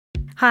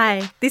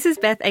Hi, this is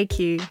Beth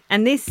AQ,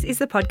 and this is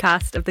the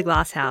podcast of The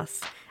Glass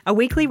House, a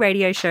weekly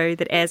radio show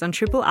that airs on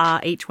Triple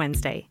R each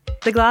Wednesday.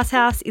 The Glass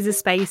House is a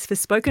space for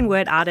spoken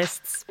word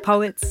artists,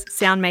 poets,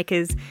 sound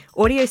makers,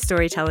 audio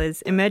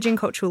storytellers, emerging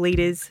cultural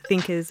leaders,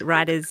 thinkers,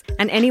 writers,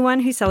 and anyone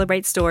who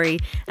celebrates story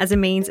as a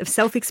means of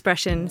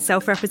self-expression,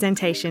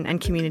 self-representation,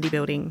 and community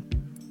building.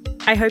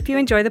 I hope you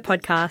enjoy the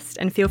podcast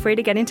and feel free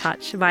to get in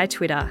touch via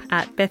Twitter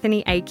at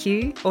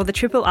BethanyAQ or the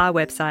Triple R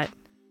website.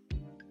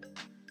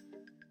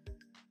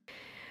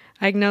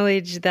 I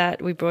acknowledge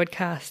that we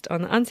broadcast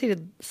on the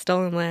unceded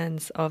stolen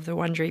lands of the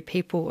Wurundjeri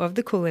people of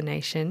the Kulin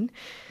Nation.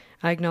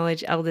 I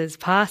acknowledge elders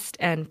past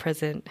and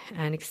present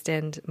and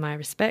extend my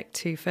respect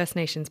to First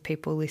Nations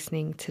people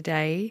listening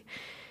today.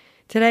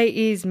 Today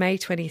is May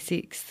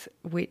 26th,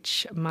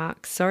 which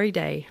marks Sorry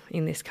Day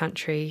in this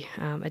country,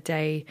 a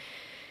day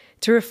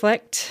to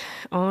reflect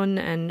on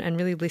and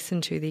really listen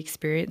to the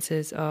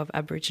experiences of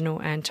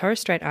Aboriginal and Torres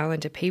Strait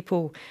Islander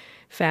people,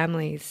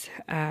 families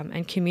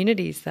and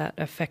communities that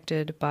are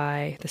affected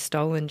by the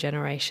stolen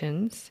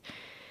generations.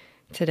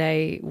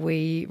 Today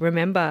we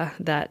remember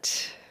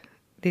that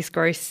this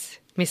gross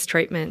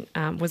mistreatment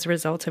was a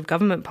result of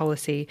government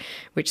policy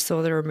which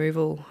saw the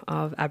removal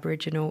of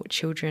Aboriginal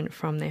children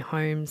from their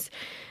homes.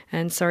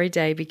 And Sorry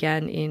Day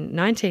began in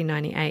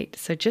 1998,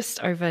 so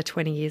just over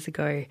 20 years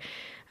ago.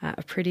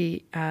 A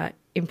pretty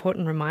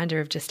important reminder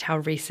of just how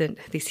recent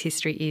this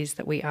history is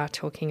that we are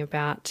talking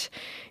about.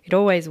 It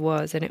always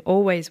was and it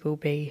always will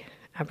be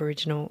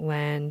Aboriginal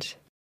land.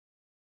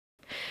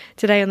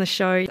 Today on the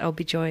show, I'll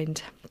be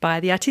joined by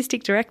the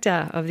Artistic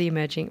Director of the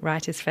Emerging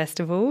Writers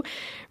Festival,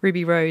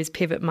 Ruby Rose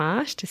Pivot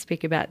Marsh, to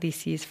speak about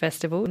this year's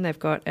festival. And they've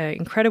got an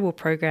incredible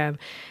program,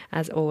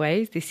 as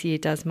always. This year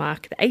does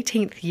mark the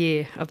 18th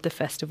year of the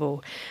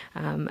festival,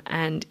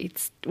 and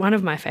it's one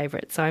of my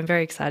favourites. So I'm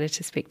very excited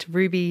to speak to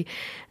Ruby.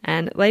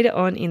 And later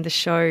on in the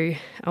show,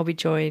 I'll be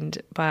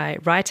joined by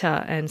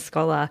writer and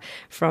scholar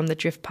from the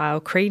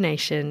Driftpile Cree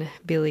Nation,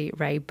 Billy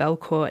Ray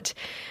Belcourt,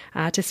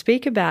 to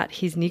speak about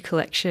his new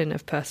collection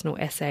of personal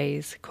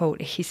essays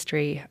called A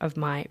History of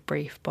My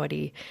Brief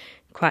Body.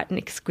 Quite an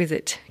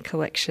exquisite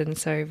collection,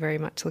 so very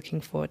much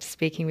looking forward to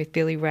speaking with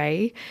Billy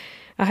Ray.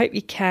 I hope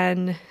you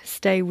can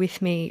stay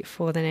with me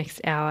for the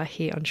next hour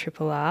here on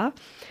Triple R.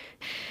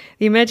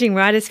 The Emerging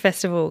Writers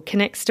Festival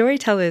connects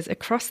storytellers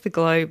across the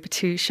globe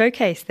to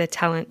showcase their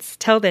talents,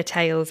 tell their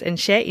tales, and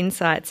share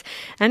insights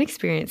and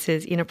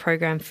experiences in a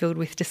program filled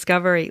with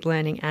discovery,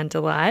 learning, and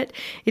delight.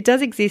 It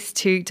does exist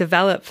to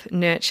develop,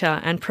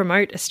 nurture, and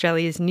promote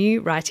Australia's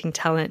new writing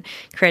talent,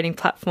 creating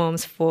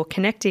platforms for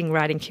connecting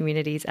writing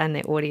communities and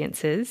their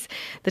audiences.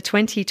 The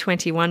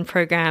 2021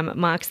 program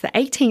marks the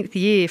 18th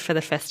year for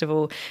the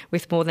festival,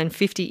 with more than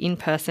 50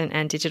 in-person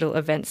and digital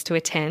events to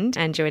attend.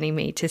 And joining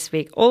me to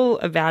speak all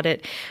about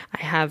it,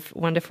 I have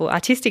wonderful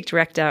Artistic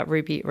Director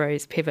Ruby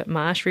Rose Pivot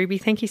Marsh. Ruby,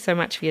 thank you so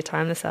much for your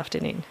time this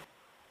afternoon.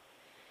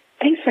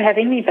 Thanks for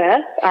having me,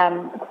 Beth.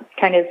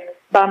 Kind of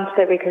bummed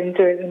that we couldn't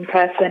do it in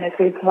person as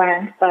we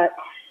planned, but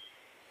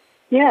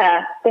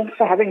yeah, thanks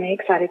for having me.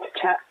 Excited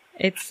to chat.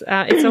 It's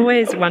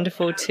always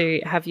wonderful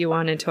to have you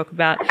on and talk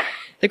about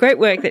the great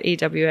work that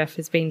EWF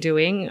has been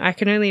doing. I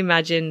can only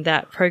imagine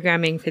that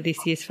programming for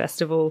this year's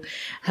festival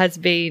has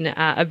been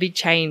a big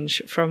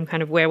change from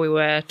kind of where we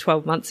were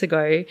 12 months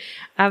ago.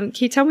 Can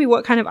you tell me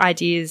what kind of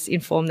ideas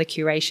inform the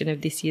curation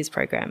of this year's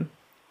program?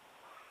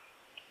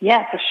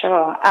 Yeah, for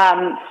sure.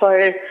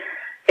 So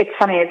it's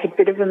funny, it's a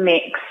bit of a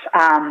mix,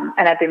 and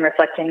I've been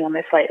reflecting on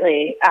this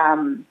lately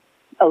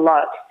a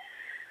lot.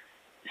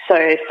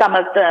 So some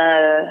of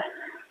the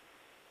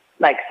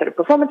sort of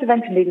performance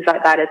events and things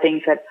like that are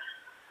things that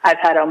I've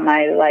had on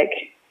my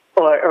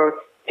or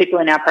people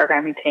in our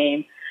programming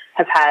team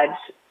have had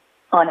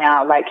on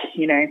our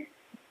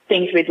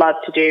things we'd love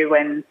to do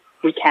when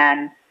we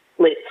can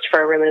list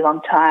for a really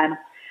long time.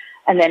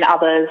 And then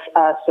others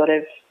are sort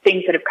of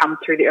things that have come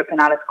through the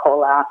Open Artist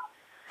Call Out,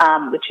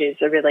 which is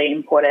a really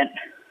important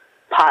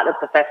part of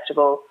the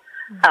festival,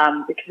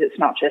 because it's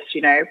not just,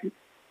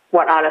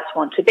 what artists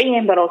want to be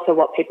in, but also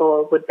what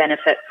people would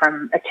benefit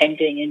from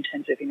attending in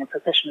terms of,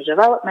 professional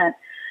development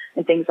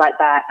and things like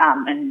that,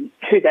 and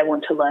who they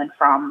want to learn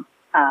from.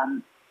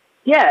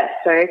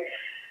 So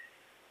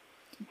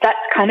that's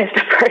kind of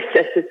the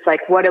process. It's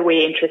like, what are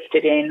we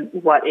interested in?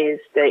 What is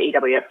the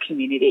EWF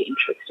community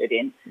interested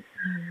in?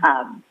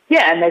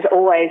 And there's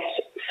always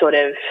sort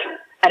of,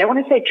 I don't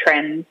want to say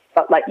trends,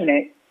 but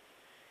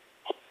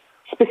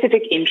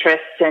specific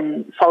interests.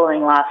 And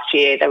following last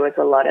year, there was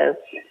a lot of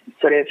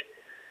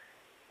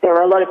there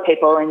were a lot of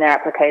people in their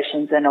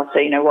applications, and also,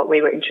 what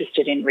we were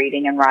interested in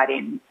reading and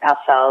writing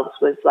ourselves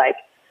was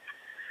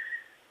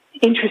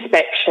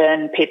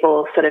introspection,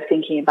 people sort of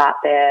thinking about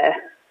their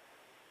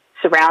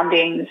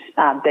surroundings,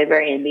 their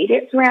very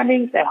immediate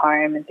surroundings, their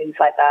home and things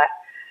like that,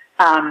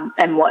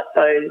 and what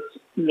those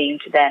mean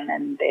to them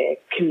and their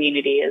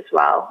community as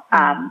well.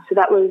 So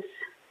that was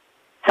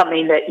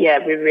something that,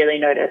 we really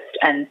noticed.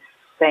 And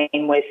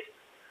same with,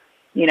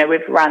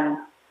 we've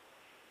run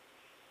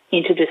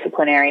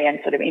interdisciplinary and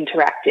sort of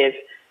interactive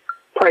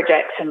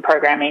projects and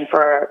programming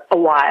for a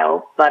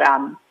while, but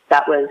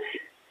that was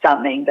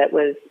something that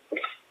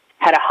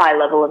had a high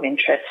level of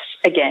interest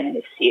again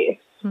this year.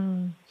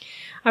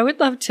 I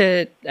would love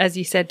to, as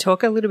you said,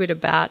 talk a little bit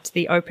about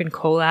the open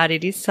call out.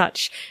 It is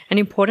such an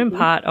important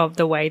part of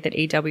the way that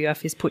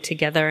EWF is put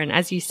together. And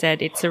as you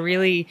said, it's a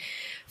really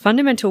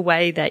fundamental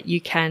way that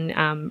you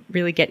can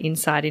really get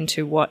insight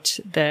into what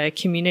the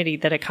community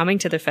that are coming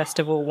to the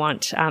festival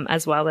want,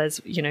 as well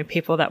as, you know,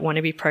 people that want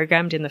to be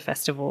programmed in the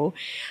festival.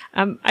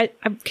 Can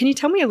you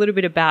tell me a little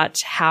bit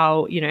about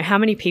how, you know, how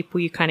many people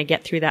you kind of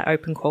get through that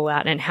open call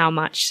out and how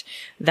much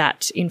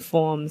that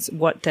informs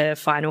what the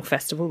final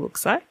festival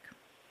looks like?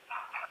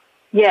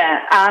 Yeah,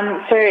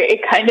 so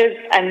it kind of,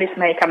 and this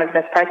may come as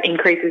a surprise,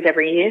 increases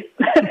every year.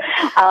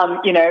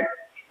 You know,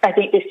 I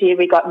think this year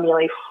we got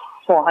nearly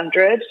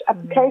 400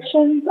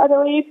 applications, I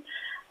believe.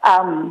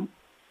 And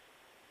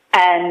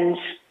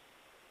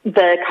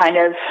the kind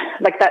of,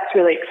 like, that's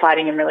really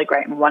exciting and really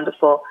great and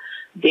wonderful.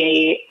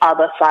 The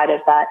other side of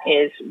that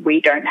is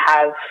we don't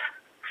have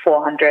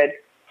 400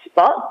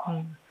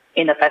 spots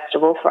in the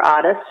festival for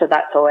artists, so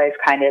that's always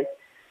kind of,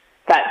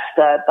 that's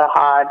the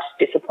hard,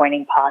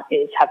 disappointing part,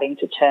 is having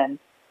to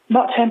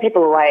not turn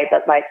people away,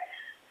 but, like,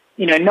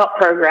 you know, not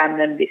program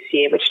them this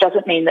year, which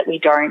doesn't mean that we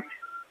don't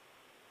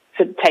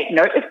sort of take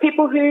note of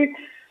people who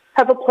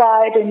have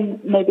applied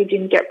and maybe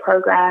didn't get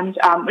programmed.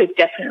 We've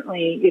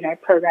definitely, you know,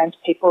 programmed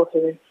people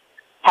who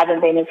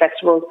haven't been in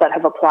festivals but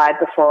have applied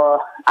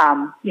before,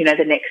 you know,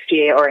 the next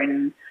year or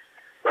in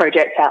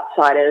projects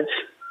outside of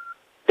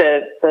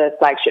the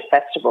flagship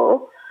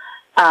festival.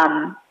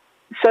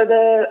 So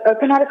the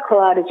Open Artist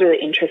Call Out is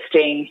really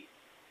interesting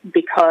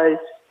because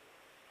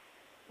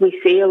we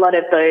see a lot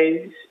of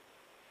those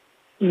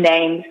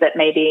names that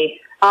maybe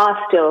are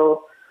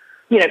still,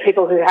 you know,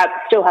 people who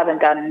still haven't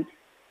done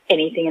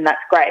anything, and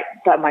that's great.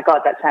 Oh my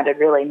God, that sounded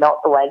really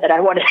not the way that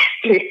I wanted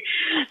to.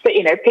 But,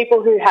 you know,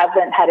 people who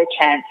haven't had a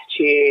chance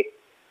to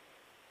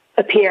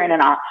appear in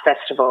an arts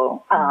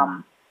festival,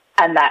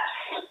 and that's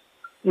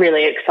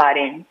really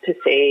exciting to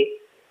see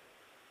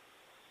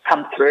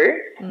come through.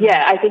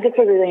 Yeah, I think it's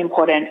a really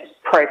important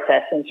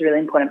process and it's a really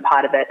important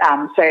part of it.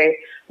 So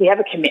we have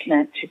a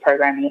commitment to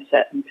programming a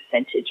certain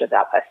percentage of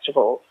our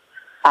festival.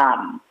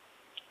 I'm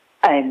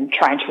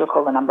trying to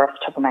recall the number off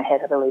the top of my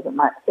head. I believe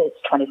it's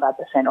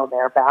 25% or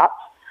thereabouts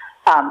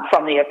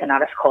from the Open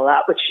Artist Call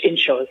Out, which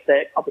ensures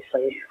that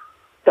obviously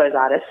those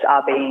artists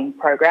are being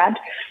programmed.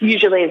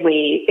 Usually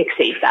we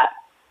exceed that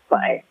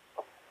by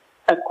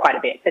quite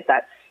a bit, but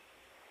that's,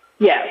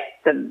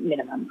 the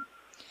minimum.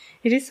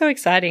 It is so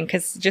exciting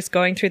because just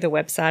going through the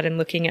website and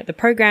looking at the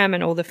program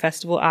and all the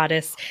festival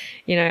artists,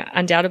 you know,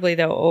 undoubtedly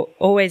there are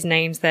always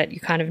names that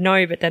you kind of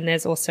know, but then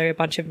there's also a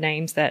bunch of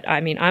names that,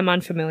 I mean, I'm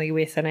unfamiliar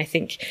with. And I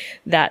think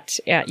that,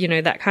 you know,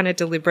 that kind of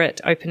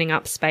deliberate opening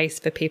up space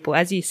for people,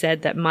 as you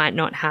said, that might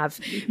not have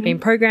been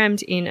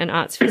programmed in an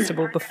arts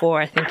festival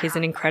before, I think is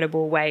an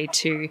incredible way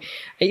to,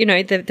 you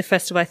know, the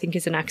festival, I think,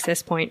 is an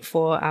access point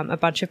for a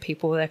bunch of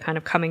people that are kind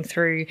of coming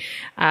through,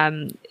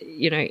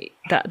 you know,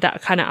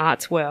 that kind of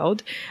arts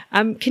world.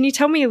 Can you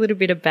tell me a little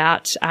bit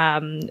about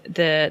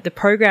the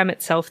program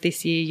itself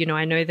this year? You know,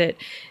 I know that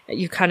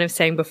you kind of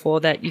saying before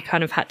that you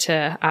kind of had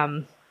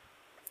to,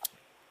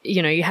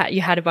 you know,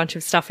 you had a bunch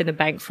of stuff in the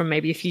bank from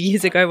maybe a few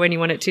years ago when you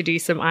wanted to do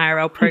some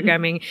IRL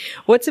programming.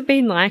 What's it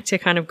been like to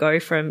kind of go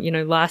from, you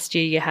know, last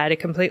year you had a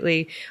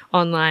completely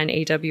online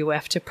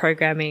EWF to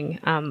programming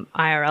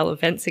IRL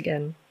events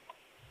again?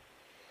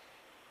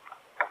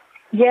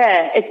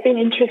 Yeah, it's been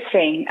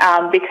interesting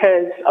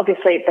because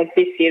obviously, like,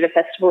 this year the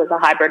festival is a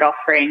hybrid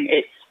offering.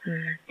 It's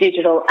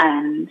digital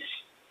and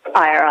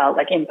IRL,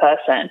 like in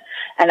person,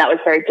 and that was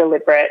very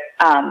deliberate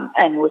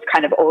and was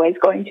kind of always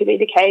going to be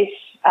the case.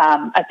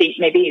 I think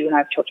maybe you and I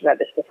have talked about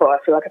this before. I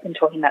feel like I've been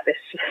talking about this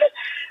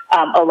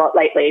a lot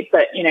lately.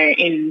 But, you know,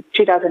 in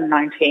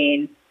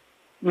 2019,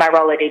 my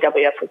role at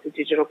EWF was a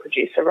digital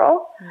producer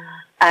role,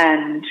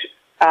 and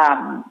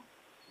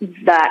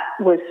that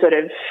was sort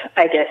of,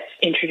 I guess,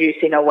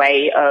 introducing a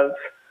way of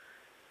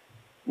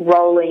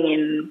rolling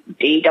in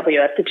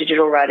EWF, the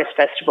Digital Writers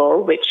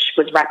Festival, which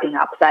was wrapping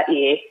up that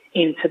year,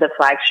 into the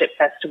flagship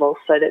festival,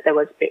 so that there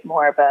was a bit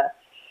more of a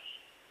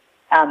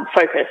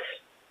focus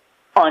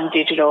on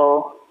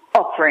digital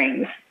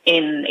offerings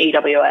in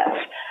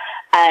EWF.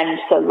 And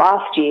so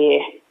last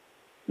year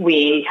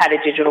we had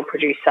a digital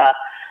producer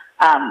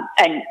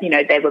and, you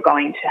know, they were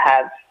going to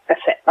have a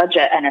set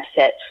budget and a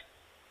set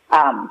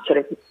sort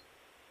of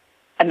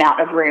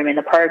amount of room in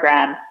the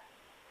program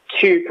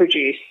to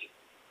produce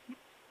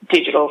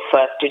digital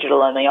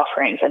only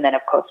offerings. And then,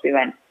 of course, we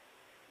went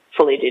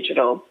fully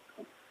digital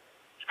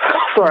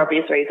for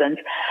obvious reasons.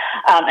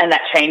 And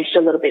that changed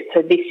a little bit.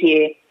 So this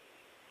year,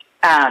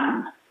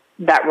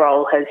 that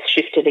role has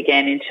shifted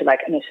again into like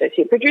an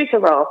associate producer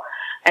role.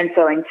 And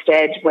so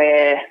instead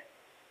we're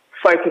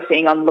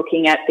focusing on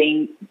looking at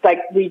things like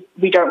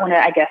we don't want to,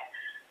 I guess,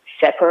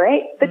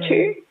 separate the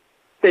two,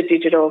 the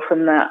digital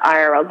from the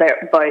IRL.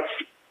 They're both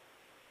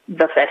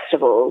the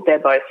festival. They're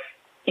both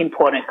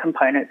important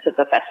components of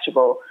the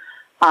festival.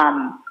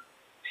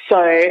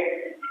 So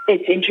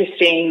it's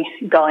interesting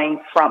going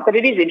from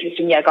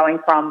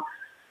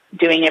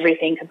doing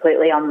everything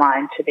completely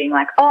online to being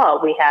like, oh,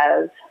 we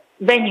have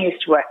venues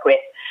to work with,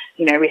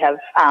 we have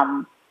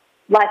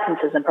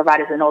licenses and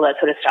providers and all that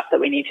sort of stuff that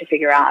we need to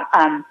figure out.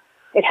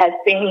 It has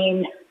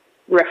been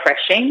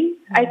refreshing,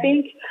 I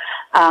think,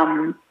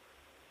 and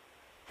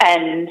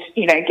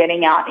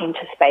getting out into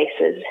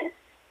spaces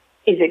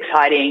is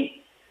exciting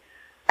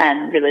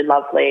and really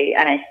lovely,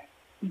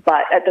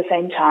 but at the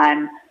same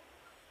time,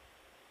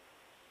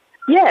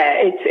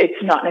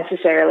 it's not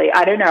necessarily,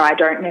 I don't know, I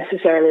don't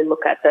necessarily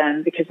look at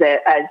them because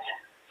they're as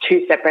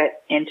two separate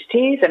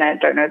entities, and I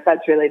don't know if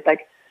that's really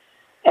like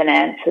an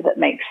answer that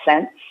makes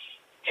sense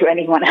to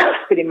anyone else,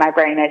 but in my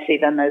brain I see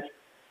them as,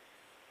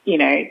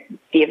 the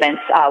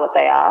events are what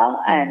they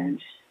are,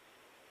 and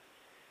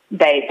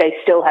they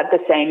still have the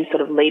same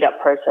sort of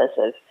lead-up process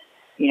of,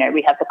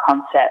 we have the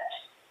concept,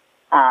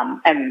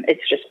 and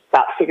it's just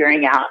about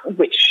figuring out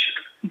which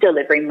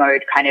delivery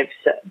mode kind of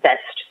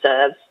best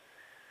serves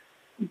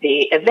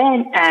the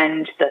event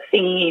and the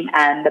theme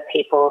and the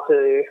people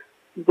who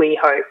we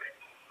hope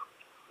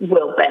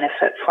will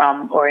benefit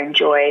from or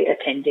enjoy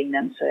attending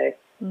them. So,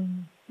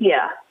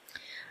 yeah.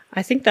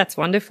 I think that's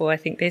wonderful. I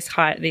think these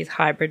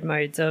hybrid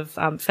modes of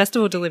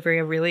festival delivery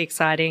are really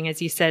exciting.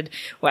 As you said,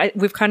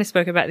 we've kind of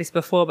spoken about this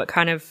before, but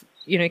kind of,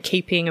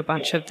 keeping a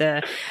bunch of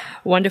the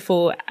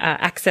wonderful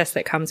access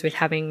that comes with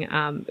having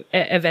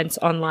events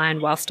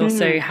online whilst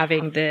also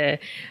having the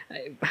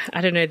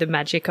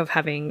magic of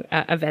having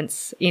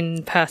events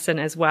in person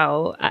as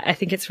well. I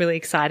think it's really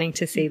exciting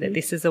to see that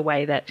this is a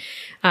way that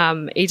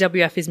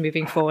EWF is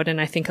moving forward, and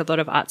I think a lot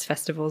of arts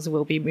festivals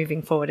will be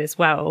moving forward as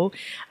well.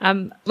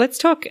 Let's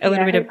talk a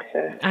little bit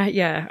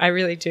I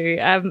really do.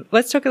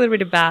 Let's talk a little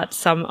bit about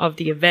some of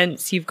the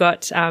events. You've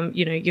got,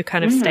 your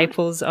kind of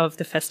staples of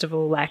the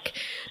festival, like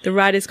the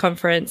Writers'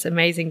 Conference,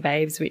 Amazing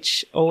Babes,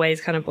 which always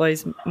kind of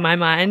blows my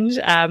mind.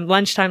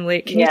 Lunchtime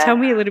Lit. Can you tell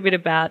me a little bit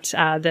about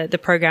the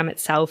program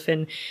itself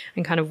and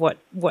kind of what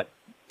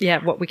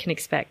we can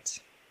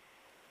expect?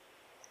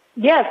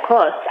 Yeah, of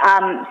course.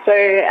 So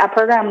our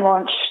program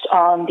launched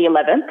on the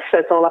 11th, so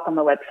it's all up on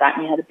the website,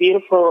 and we had a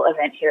beautiful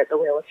event here at the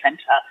Wheeler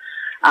Centre.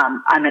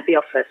 I'm at the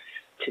office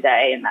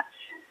today, and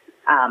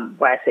that's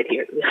why I sit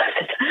here at the Wheeler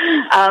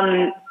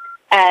Centre.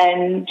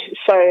 And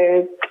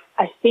so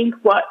I think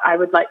what I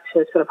would like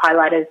to sort of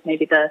highlight is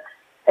maybe the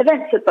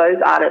events that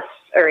those artists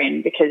are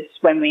in, because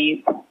when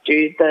we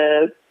do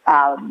the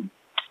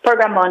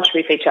program launch,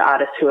 we feature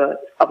artists who are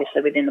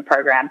obviously within the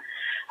program.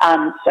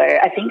 So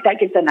I think that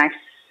gives a nice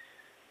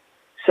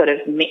sort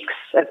of mix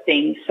of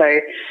things. So,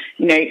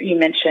 you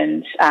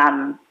mentioned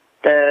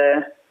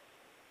the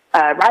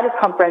Writers'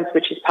 Conference,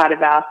 which is part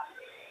of our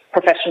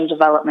professional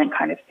development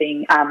kind of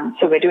thing.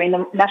 So we're doing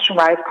the National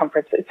Writers'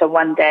 Conference. It's a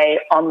one-day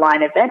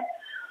online event,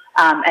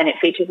 and it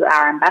features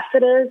our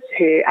ambassadors,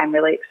 who I'm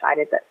really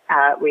excited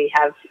that we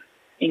have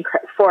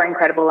 4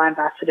 incredible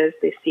ambassadors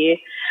this year.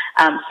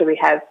 So we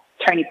have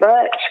Tony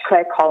Birch,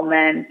 Claire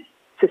Coleman,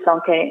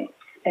 Sisonke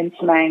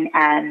Nsimang,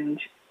 and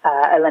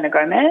Elena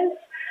Gomez,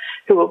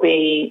 who will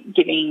be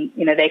giving,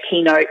 their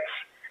keynotes.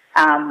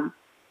 And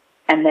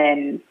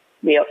then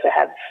we also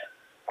have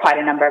quite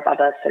a number of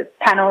other sort of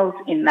panels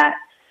in that.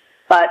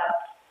 But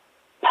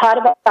part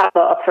of our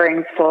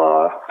offerings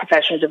for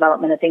professional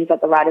development are things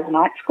like the Writers'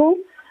 Night School.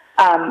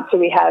 So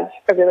we have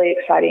a really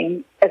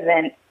exciting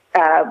event,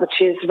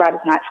 which is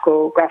Writers' Night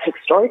School Graphic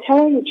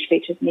Storytelling, which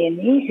features Mia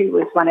Nee, who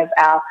was one of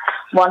our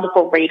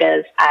wonderful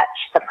readers at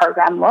the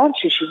program launch.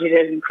 She did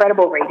an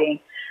incredible reading,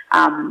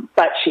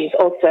 but she's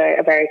also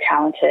a very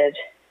talented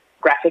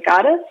graphic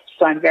artist.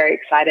 So I'm very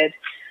excited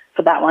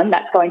for that one.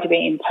 That's going to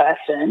be in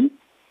person.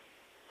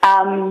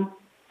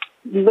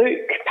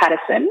 Luke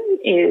Patterson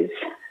is,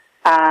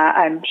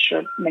 I'm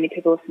sure many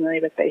people are familiar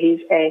with, but he's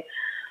a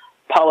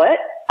poet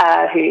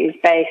who is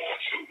based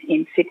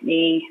in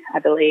Sydney, I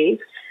believe.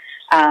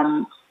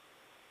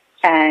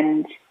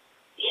 And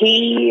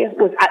he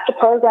was at the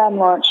program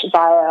launch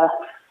via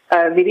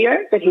a video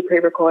that he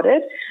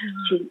pre-recorded.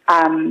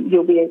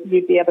 You'd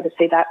be able to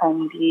see that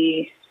on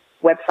the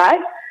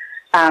website.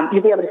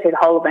 You'll be able to see the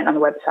whole event on the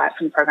website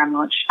from the program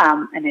launch,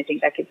 and I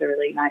think that gives a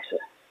really nice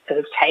sort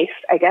of taste,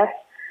 I guess.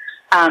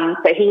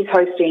 But he's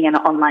hosting an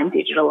online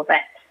digital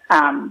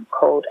event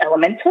called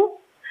Elemental,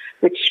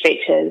 which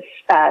features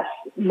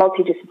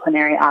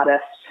multidisciplinary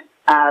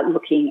artists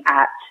looking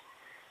at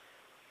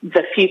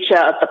the future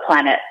of the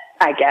planet,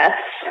 I guess,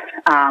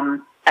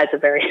 as a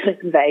very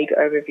vague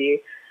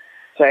overview.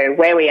 So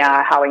where we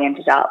are, how we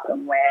ended up,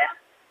 and where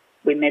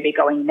we may be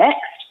going next.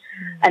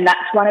 And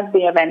that's one of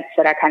the events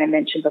that I kind of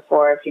mentioned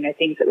before of,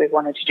 things that we've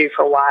wanted to do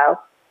for a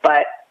while,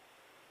 but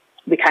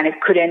we kind of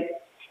couldn't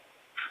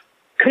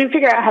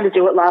figure out how to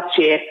do it last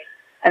year.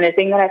 And the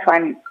thing that I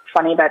find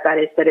funny about that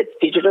is that it's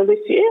digital this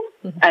year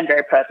and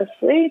very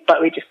purposely,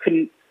 but we just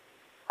couldn't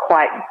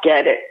quite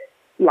get it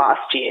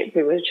last year.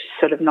 We were just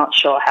sort of not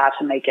sure how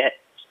to make it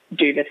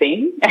do the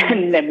thing.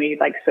 And then we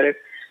sort of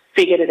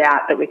figured it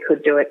out that we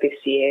could do it this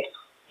year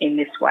in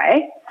this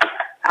way,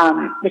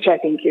 which I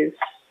think is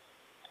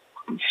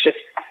just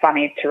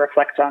funny to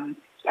reflect on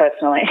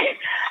personally.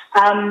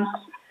 And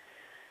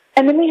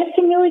then we have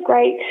some really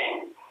great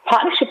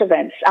partnership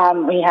events.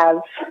 We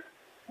have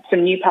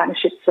some new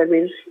partnerships. So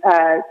we've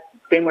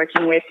been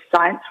working with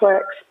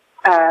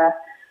ScienceWorks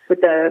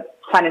with the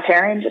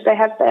planetarium that they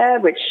have there,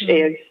 which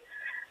is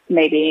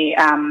maybe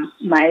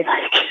my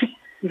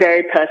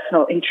very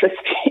personal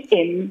interest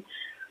in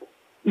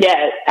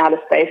outer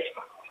space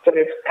sort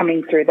of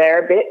coming through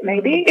there a bit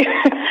maybe.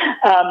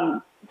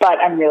 But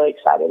I'm really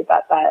excited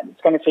about that.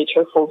 It's going to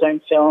feature a full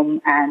dome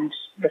film and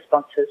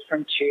responses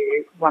from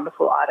two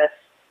wonderful artists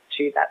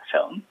to that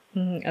film.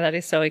 That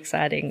is so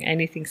exciting.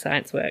 Anything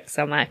science works.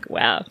 I'm like,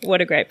 wow,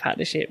 what a great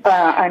partnership.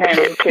 I know,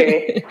 me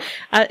too.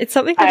 It's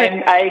something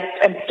that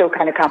I still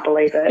kind of can't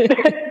believe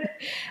it.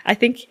 I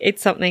think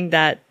it's something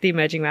that the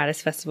Emerging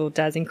Writers Festival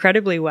does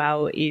incredibly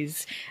well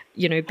is,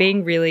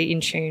 being really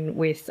in tune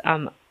with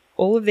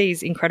all of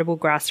these incredible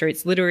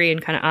grassroots literary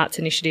and kind of arts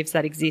initiatives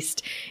that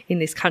exist in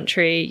this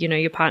country.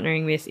 You're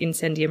partnering with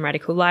Incendium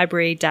Radical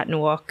Library,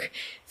 Datnawok,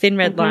 Thin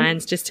Red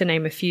Lines, just to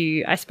name a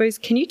few. I suppose,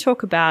 can you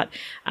talk about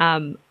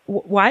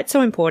why it's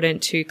so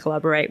important to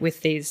collaborate with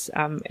these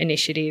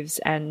initiatives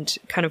and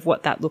kind of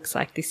what that looks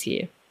like this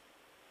year?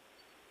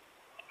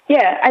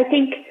 Yeah, I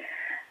think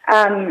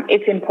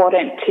it's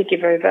important to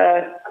give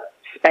over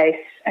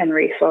space and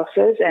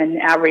resources,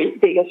 and our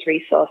biggest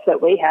resource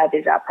that we have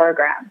is our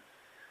program.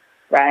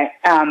 Right.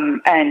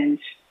 And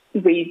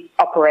we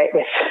operate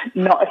with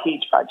not a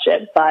huge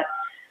budget, but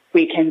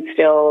we can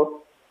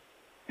still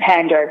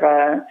hand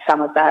over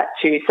some of that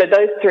too. So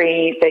those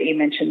three that you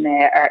mentioned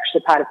there are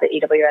actually part of the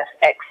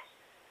EWSX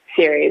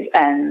series.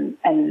 And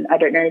I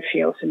don't know if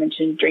you also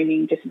mentioned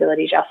Dreaming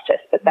Disability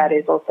Justice, but that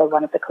is also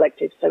one of the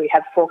collectives. So we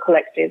have 4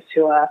 collectives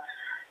who are,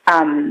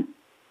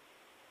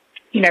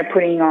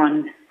 putting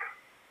on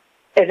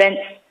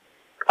events,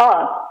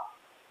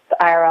 the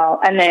IRL,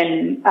 and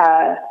then,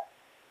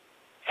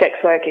 Sex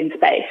Work in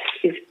Space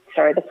is,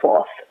 the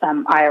 4th.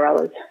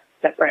 IRL is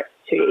separate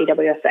to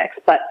EWSX.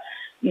 But,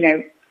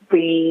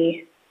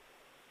 we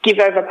give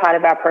over part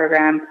of our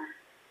program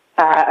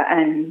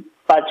and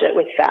budget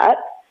with that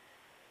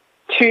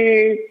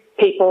to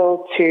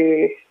people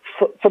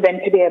for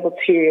them to be able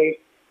to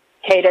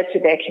cater to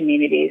their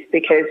communities,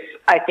 because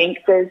I think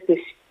there's this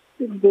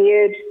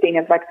weird thing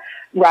of like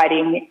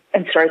writing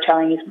and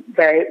storytelling is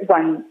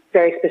one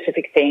very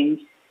specific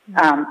thing,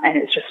 and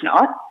it's just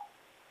not.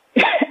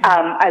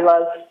 I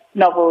love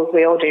novels,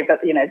 we all do,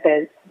 but,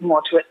 there's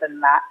more to it than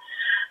that.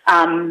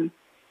 And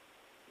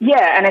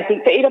I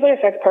think the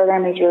EWFX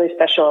program is really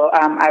special.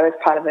 I was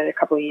part of it a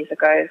couple of years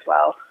ago as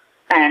well,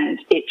 and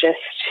it just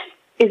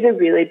is a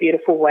really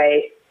beautiful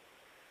way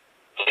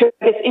to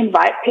just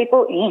invite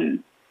people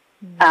in,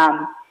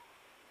 and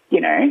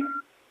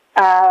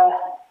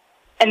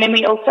then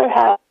we also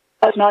have,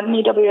 it's not an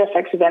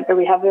EWFX event, but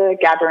we have a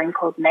gathering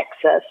called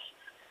Nexus,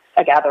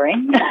 a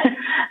gathering,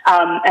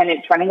 and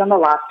it's running on the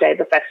last day of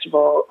the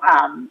festival,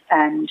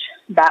 and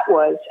that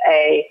was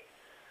a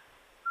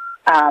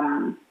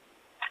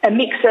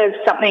mix of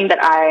something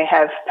that I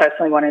have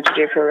personally wanted to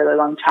do for a really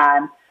long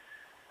time,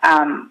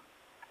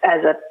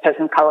 as a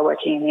person of colour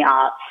working in the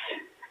arts,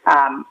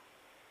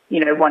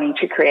 wanting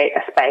to create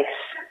a space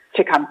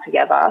to come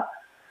together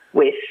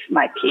with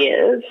my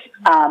peers,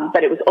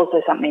 but it was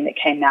also something that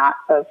came out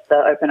of the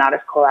Open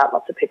Artist Call Out.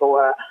 Lots of people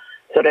were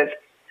sort of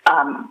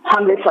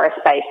hungry for a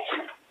space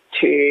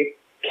to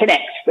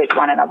connect with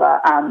one another,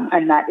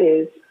 and that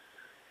is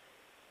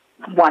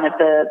one of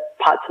the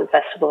parts of the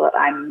festival that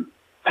I'm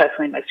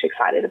personally most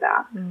excited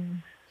about.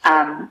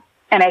 And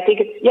I think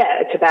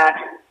it's about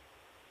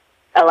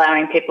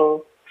allowing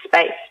people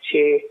space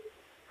to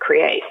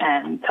create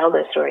and tell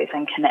their stories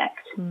and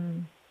connect.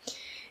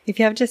 If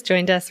you have just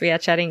joined us, we are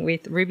chatting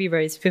with Ruby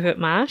Rose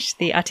Pivot-Marsh,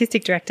 the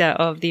Artistic Director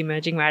of the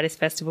Emerging Writers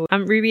Festival.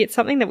 Ruby, it's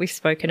something that we've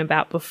spoken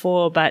about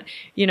before, but,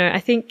 I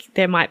think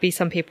there might be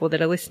some people that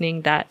are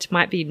listening that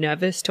might be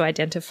nervous to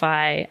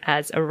identify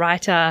as a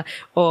writer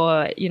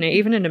or,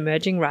 even an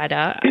emerging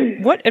writer.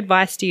 What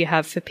advice do you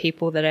have for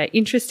people that are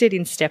interested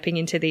in stepping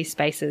into these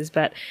spaces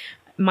but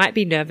might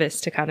be nervous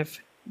to kind of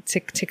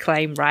to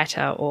claim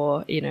writer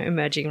or,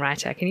 emerging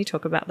writer? Can you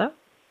talk about that?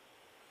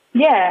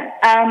 Yeah,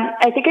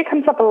 I think it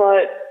comes up a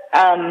lot,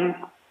 and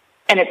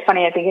it's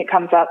funny, I think it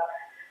comes up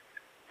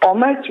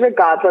almost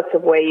regardless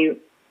of where you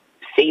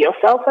see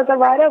yourself as a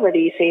writer, whether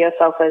you see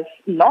yourself as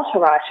not a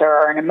writer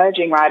or an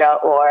emerging writer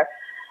or,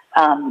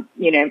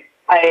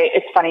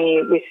 it's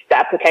funny with the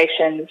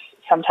applications,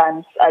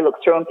 sometimes I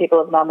look through and people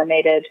have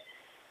nominated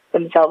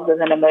themselves as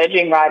an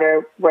emerging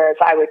writer, whereas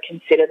I would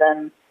consider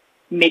them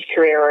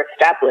mid-career or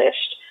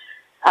established,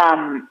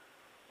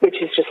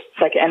 which is just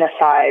like an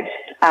aside.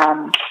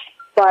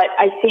 But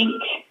I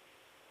think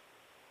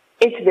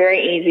it's very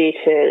easy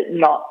to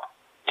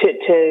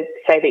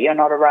say that you're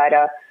not a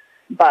writer.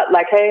 But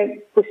like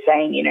I was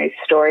saying,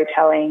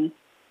 storytelling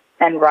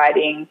and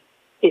writing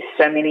is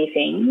so many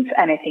things.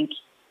 And I think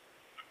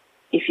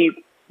if you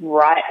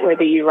write,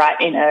 whether you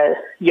write in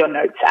your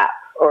notes app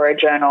or a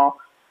journal,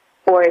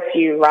 or if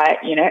you write,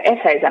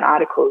 essays and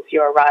articles,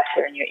 you're a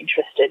writer and you're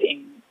interested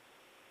in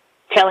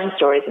telling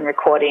stories and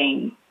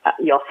recording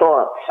your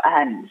thoughts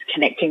and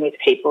connecting with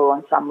people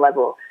on some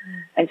level.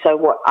 And so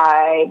what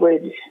my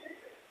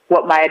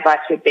advice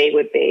would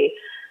be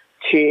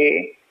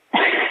to,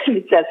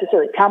 it sounds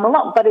silly, come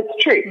along, but it's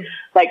true.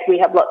 Like, we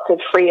have lots of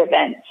free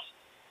events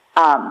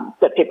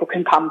that people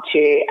can come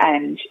to,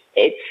 and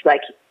it's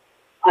like,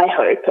 I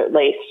hope at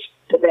least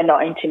that they're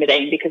not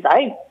intimidating, because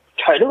I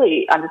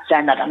totally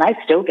understand that, and I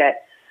still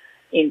get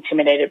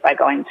intimidated by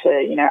going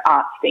to,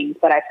 arts things,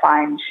 but I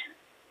find,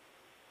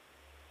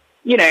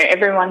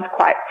 everyone's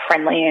quite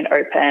friendly and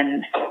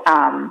open,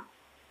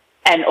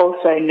 and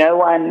also no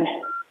one,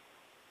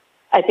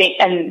 I think,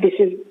 and this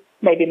is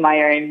maybe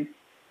my own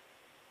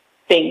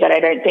thing, but I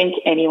don't think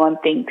anyone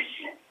thinks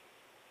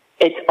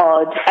it's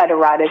odd at a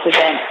writer's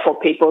event for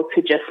people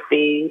to just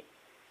be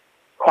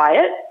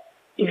quiet,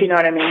 if you know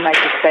what I mean. Like,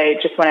 if they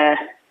just want to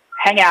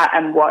hang out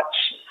and watch,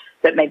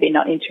 but maybe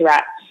not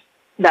interact,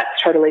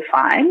 that's totally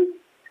fine.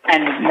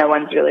 And no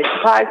one's really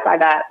surprised by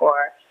that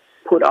or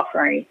put off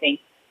or anything.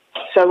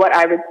 So what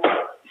I would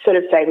sort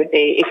of say would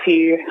be, if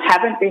you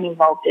haven't been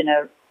involved in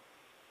a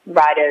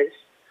writer's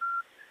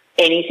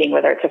anything,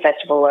 whether it's a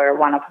festival or a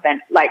one-off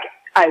event, like,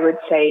 I would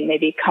say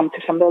maybe come to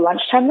some of the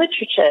lunchtime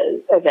literature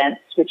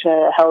events, which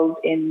are held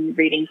in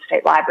Reading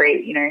State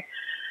Library,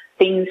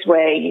 things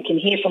where you can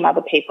hear from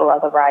other people,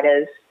 other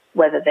writers,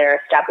 whether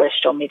they're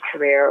established or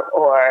mid-career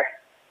or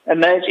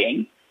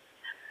emerging.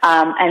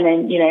 And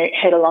then,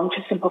 head along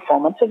to some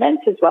performance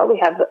events as well. We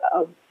have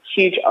a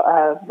huge,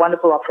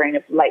 wonderful offering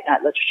of late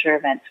night literature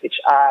events, which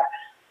are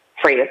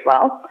free as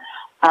well.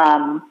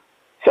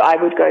 So I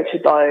would go to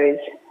those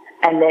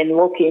and then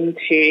look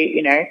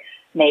into,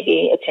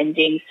 maybe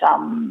attending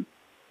some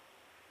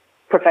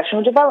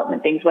professional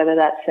development things, whether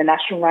that's the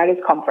National Writers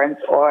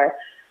Conference or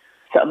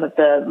some of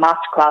the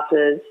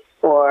masterclasses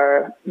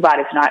or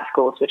Writers' Night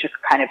Schools, which are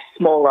kind of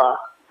smaller,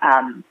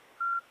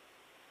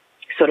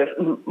 sort of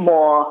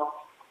more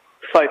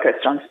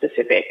focused on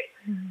specific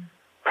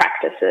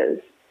practices.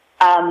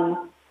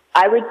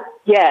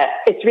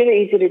 It's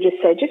really easy to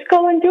just say, just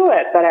go and do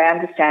it. But I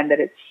understand that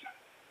it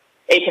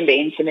can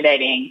be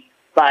intimidating,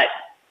 but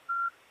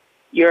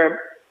you're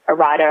a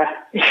writer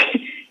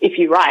if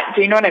you write.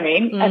 Do you know what I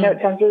mean? I know it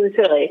sounds really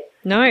silly.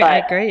 No, I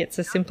agree. It's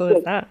as simple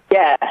as that.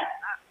 Yeah.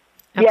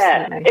 Absolutely.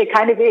 Yeah, it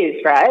kind of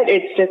is, right?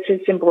 It's just as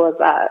simple as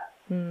that.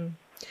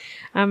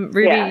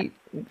 Ruby,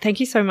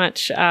 thank you so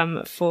much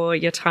for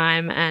your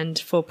time and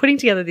for putting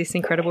together this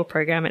incredible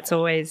program. It's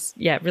always,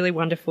 really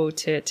wonderful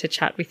to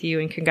chat with you,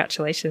 and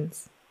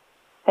congratulations.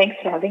 Thanks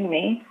for having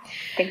me.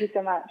 Thank you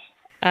so much.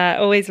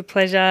 Always a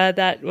pleasure.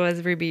 That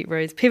was Ruby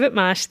Rose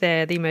Pivot-Marsh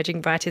there, the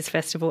Emerging Writers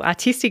Festival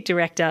Artistic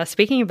Director,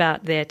 speaking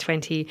about their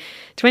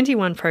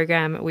 2021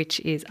 program, which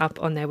is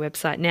up on their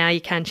website now.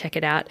 You can check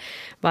it out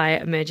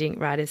via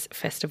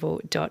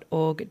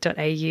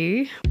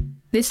emergingwritersfestival.org.au.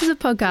 This is a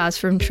podcast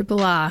from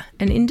Triple R,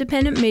 an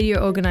independent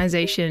media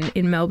organisation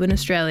in Melbourne,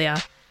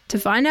 Australia. To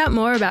find out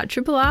more about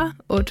Triple R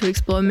or to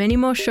explore many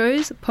more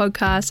shows,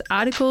 podcasts,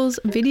 articles,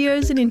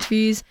 videos and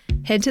interviews,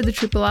 head to the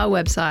Triple R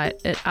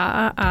website at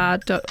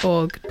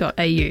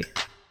rrr.org.au.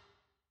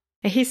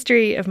 A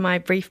History of My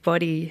Brief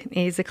Body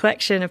is a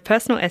collection of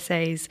personal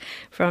essays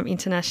from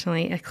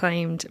internationally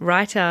acclaimed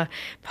writer,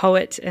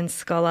 poet and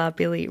scholar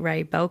Billy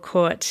Ray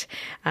Belcourt.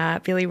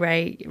 Billy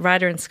Ray,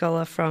 writer and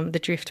scholar from the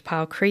Drift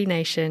Pile Cree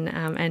Nation,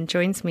 and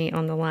joins me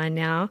on the line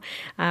now.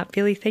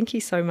 Billy, thank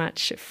you so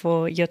much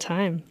for your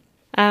time.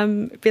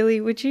 Billy,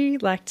 would you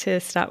like to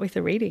start with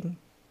a reading?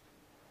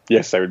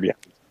 Yes, I would be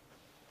happy.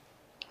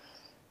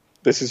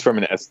 This is from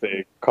an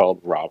essay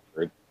called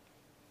Robert.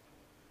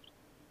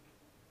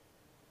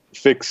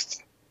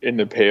 Fixed in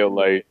the pale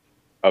light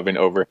of an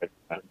overhead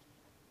lamp,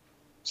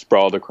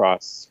 sprawled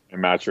across a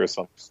mattress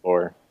on the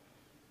floor.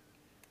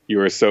 You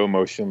are so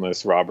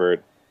motionless,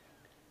 Robert.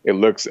 It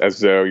looks as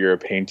though you're a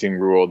painting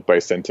ruled by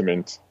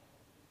sentiment.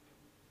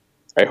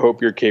 I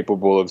hope you're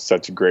capable of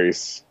such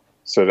grace,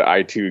 so that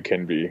I too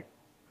can be.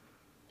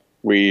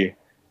 We,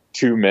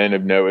 two men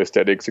of no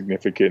aesthetic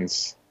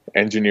significance,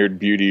 engineered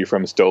beauty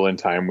from stolen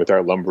time with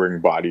our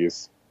lumbering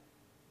bodies.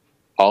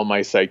 All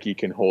my psyche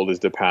can hold is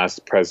the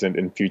past, present,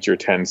 and future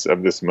tense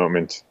of this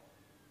moment.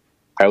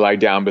 I lie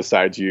down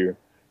beside you,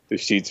 the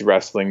sheets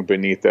rustling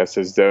beneath us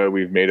as though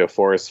we've made a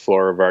forest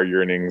floor of our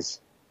yearnings.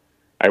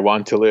 I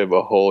want to live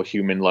a whole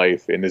human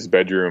life in this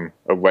bedroom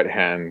of wet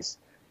hands,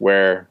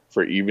 where,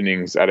 for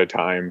evenings at a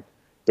time,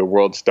 the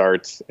world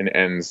starts and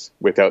ends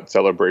without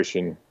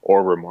celebration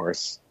or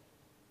remorse.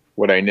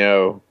 What I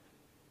know,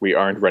 we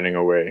aren't running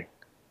away.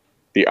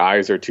 The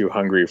eyes are too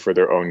hungry for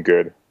their own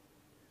good.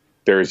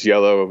 There's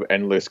yellow of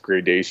endless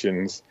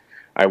gradations.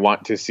 I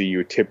want to see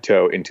you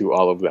tiptoe into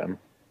all of them.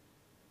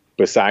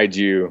 Beside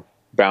you,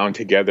 bound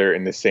together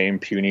in the same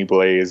puny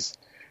blaze,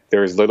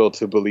 there is little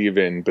to believe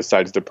in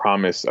besides the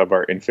promise of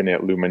our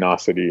infinite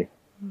luminosity.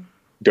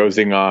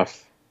 Dozing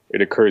off,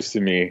 it occurs to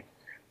me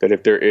that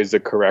if there is a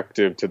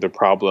corrective to the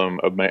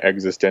problem of my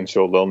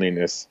existential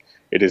loneliness,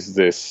 it is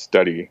this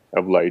study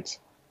of light.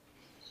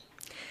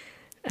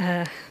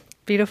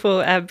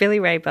 Beautiful. Billy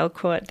Ray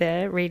Belcourt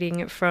there,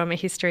 reading from A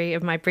History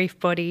of My Brief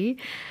Body.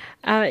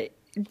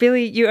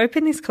 Billy, you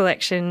open this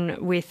collection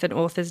with an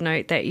author's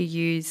note that you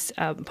use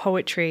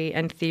poetry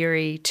and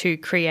theory to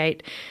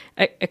create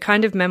a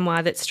kind of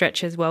memoir that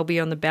stretches well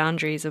beyond the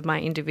boundaries of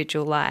my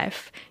individual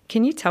life.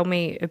 Can you tell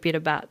me a bit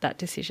about that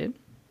decision?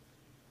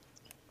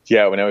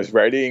 Yeah, when I was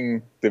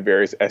writing the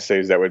various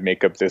essays that would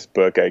make up this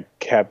book, I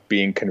kept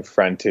being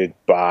confronted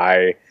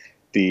by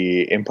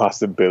the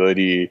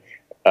impossibility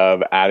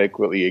of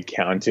adequately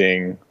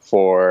accounting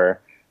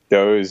for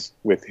those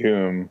with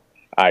whom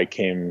I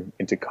came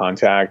into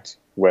contact,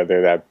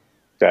 whether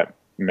that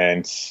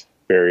meant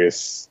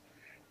various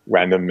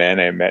random men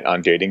I met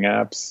on dating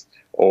apps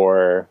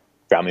or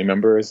family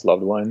members,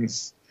 loved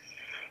ones.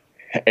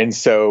 And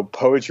so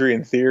poetry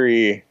and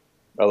theory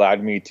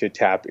allowed me to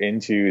tap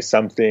into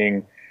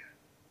something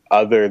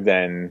other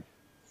than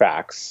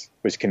facts,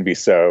 which can be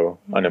so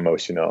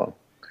unemotional.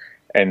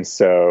 And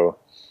so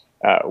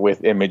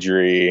with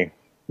imagery,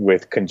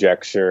 with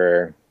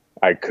conjecture,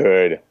 I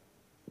could,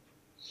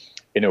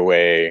 in a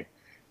way,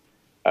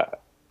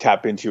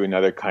 tap into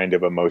another kind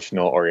of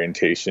emotional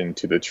orientation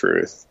to the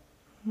truth.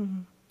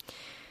 Mm-hmm.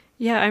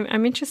 Yeah,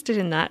 I'm interested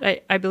in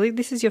that. I believe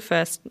this is your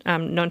first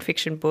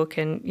nonfiction book,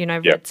 and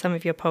I've read some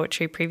of your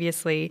poetry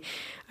previously.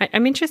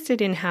 I'm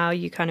interested in how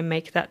you kind of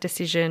make that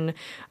decision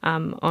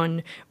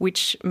on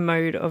which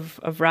mode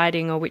of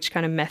writing or which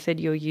kind of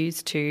method you'll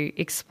use to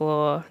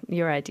explore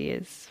your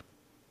ideas.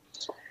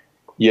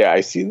 Yeah,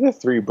 I see the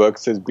 3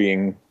 books as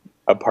being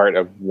a part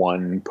of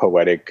one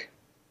poetic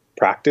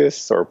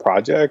practice or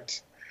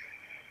project.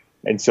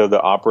 And so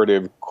the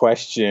operative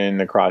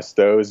question across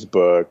those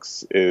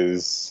books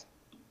is,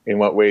 in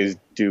what ways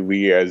do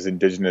we as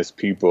Indigenous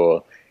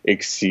people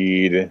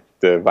exceed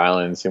the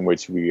violence in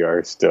which we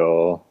are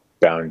still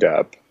bound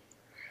up?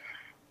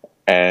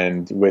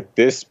 And with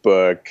this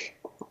book,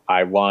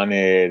 I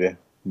wanted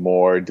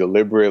more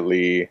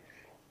deliberately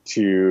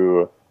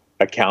to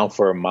account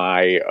for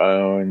my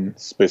own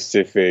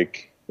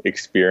specific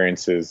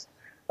experiences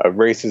of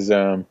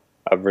racism,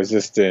 of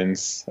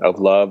resistance, of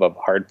love, of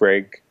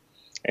heartbreak,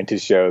 and to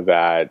show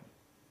that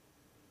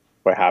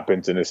what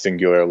happens in a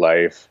singular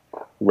life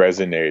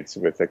resonates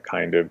with a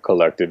kind of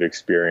collective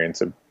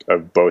experience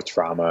of both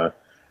trauma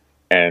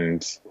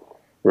and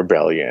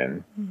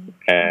rebellion. Mm-hmm.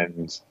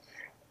 And,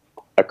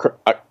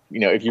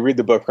 if you read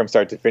the book from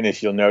start to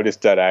finish, you'll notice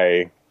that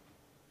I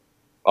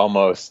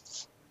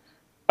almost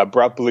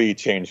abruptly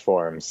change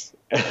forms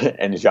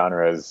and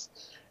genres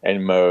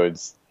and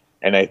modes.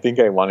 And I think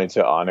I wanted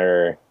to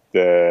honor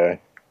the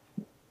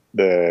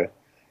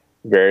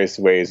various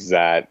ways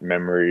that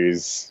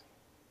memories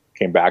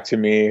came back to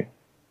me,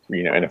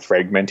 in a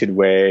fragmented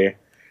way,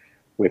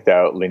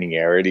 without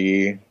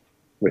linearity,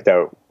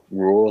 without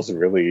rules,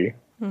 really.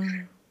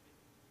 Mm.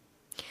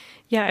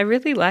 Yeah, I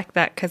really like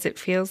that because it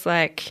feels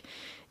like,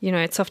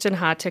 it's often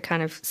hard to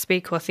kind of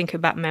speak or think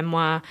about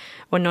memoir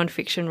or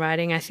nonfiction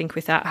writing, I think,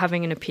 without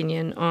having an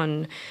opinion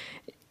on,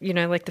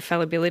 like the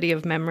fallibility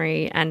of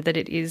memory and that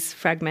it is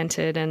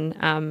fragmented.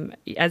 And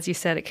as you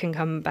said, it can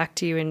come back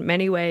to you in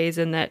many ways,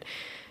 and that,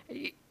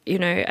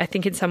 I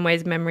think in some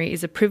ways memory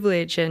is a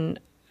privilege. And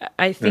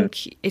I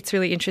think it's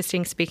really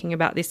interesting speaking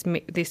about this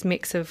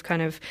mix of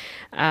kind of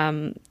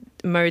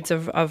modes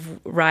of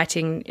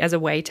writing as a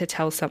way to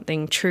tell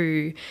something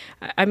true.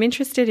 I'm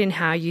interested in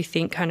how you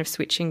think kind of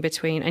switching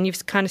between, and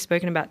you've kind of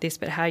spoken about this,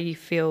 but how you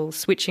feel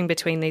switching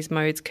between these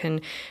modes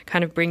can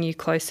kind of bring you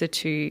closer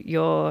to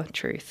your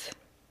truth.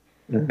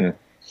 Mm-hmm.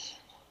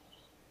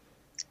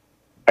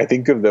 I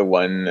think of the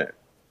one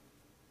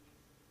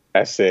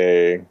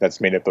essay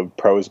that's made up of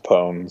prose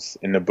poems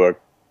in the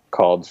book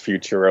called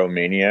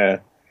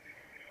Futuromania,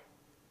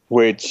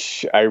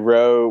 which I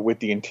wrote with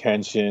the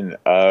intention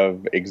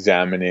of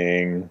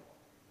examining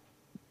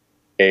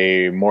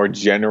a more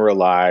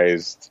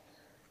generalized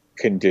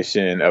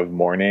condition of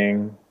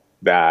mourning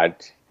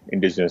that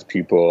Indigenous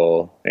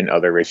people and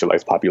other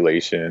racialized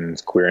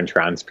populations, queer and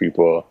trans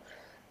people,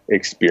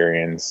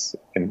 experience,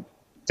 and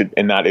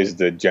that is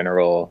the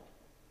general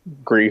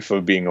grief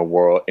of being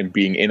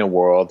in a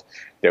world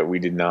that we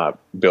did not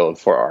build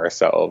for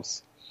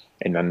ourselves,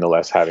 and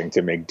nonetheless having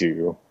to make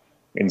do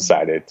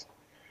inside it.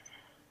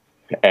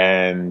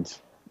 And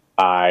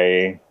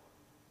I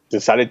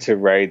decided to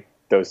write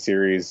those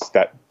series,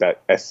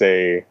 that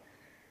essay,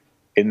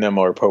 in the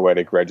more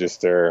poetic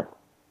register,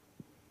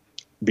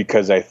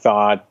 because I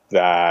thought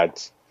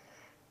that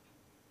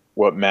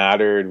what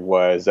mattered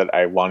was that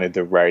I wanted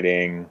the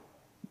writing,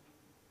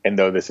 and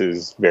though this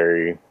is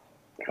very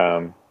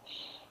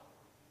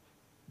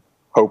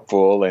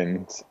hopeful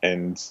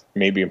and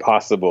maybe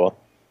impossible,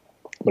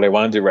 but I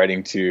wanted the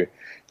writing to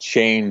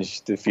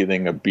change the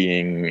feeling of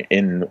being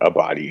in a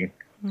body.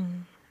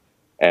 Mm.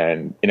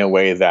 And in a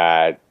way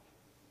that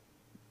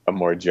a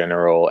more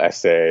general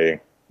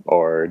essay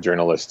or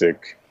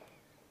journalistic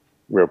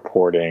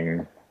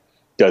reporting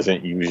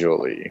doesn't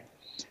usually.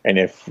 And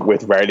if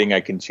with writing I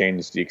can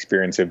change the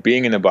experience of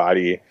being in a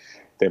body,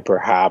 then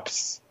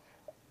perhaps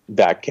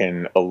that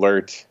can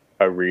alert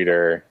a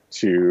reader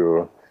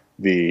to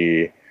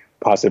the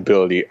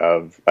possibility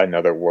of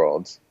another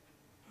world.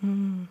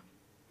 I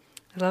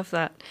love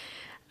that.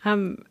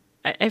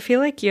 I feel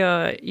like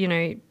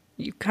you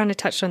kind of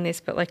touched on this,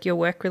 but like your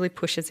work really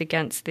pushes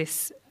against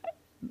this,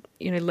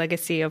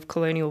 legacy of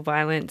colonial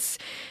violence.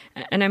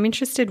 And I'm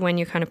interested when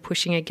you're kind of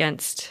pushing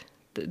against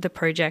the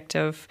project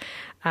of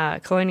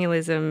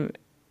colonialism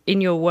in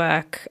your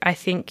work. I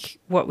think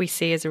what we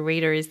see as a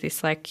reader is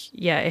this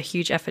a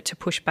huge effort to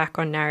push back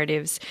on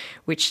narratives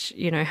which,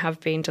 have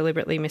been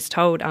deliberately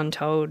mistold,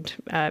 untold,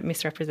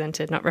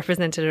 misrepresented, not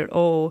represented at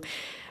all.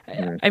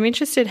 Mm. I'm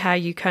interested how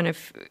you kind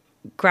of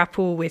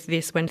grapple with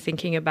this when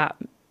thinking about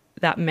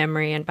that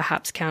memory and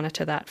perhaps counter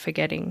to that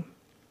forgetting.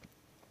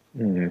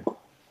 Mm.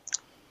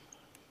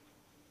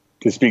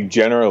 To speak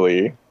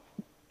generally,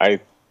 I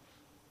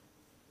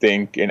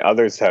think, and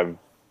others have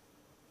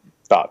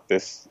thought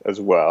this as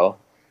well,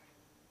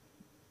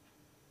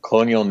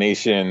 colonial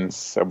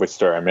nations, of which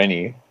there are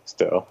many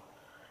still,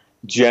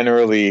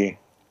 generally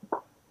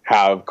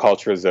have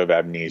cultures of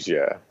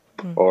amnesia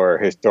or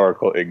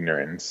historical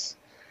ignorance,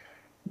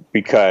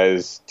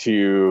 because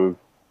to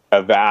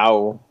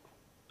avow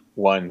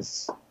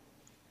one's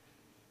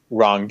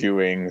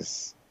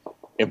wrongdoings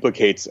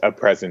implicates a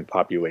present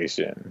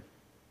population.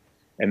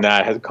 And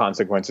that has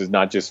consequences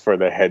not just for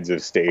the heads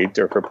of state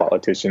or for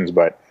politicians,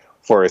 but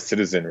for a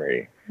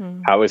citizenry.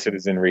 How a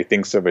citizenry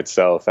thinks of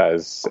itself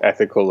as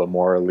ethical or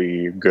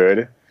morally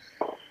good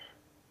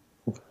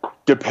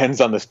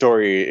depends on the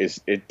story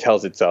it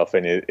tells itself,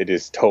 and it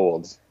is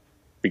told,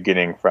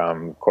 beginning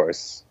from, of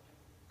course,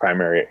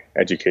 primary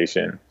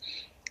education.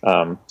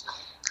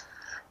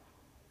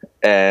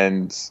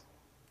 And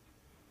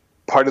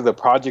part of the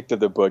project of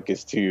the book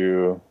is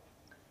to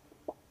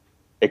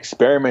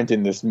experiment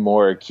in this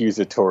more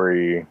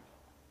accusatory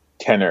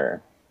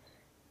tenor,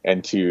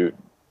 and to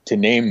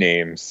name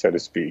names, so to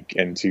speak,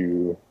 and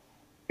to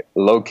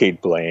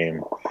locate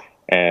blame,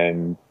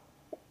 and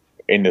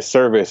in the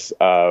service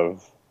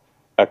of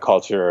a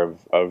culture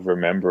of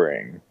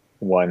remembering,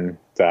 one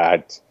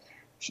that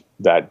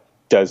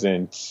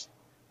doesn't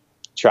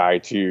try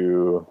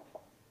to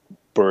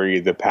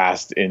bury the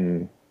past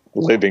in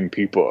living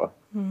people.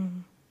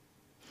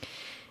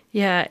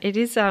 Yeah, it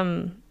is.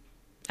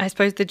 I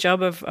suppose the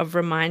job of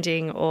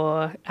reminding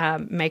or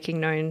making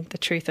known the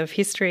truth of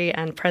history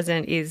and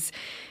present is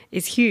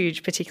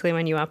huge, particularly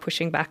when you are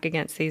pushing back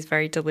against these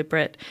very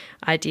deliberate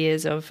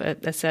ideas of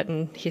a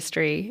certain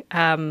history,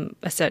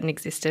 a certain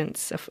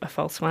existence, a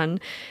false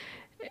one.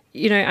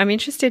 I'm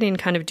interested in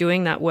kind of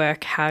doing that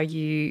work, how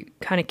you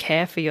kind of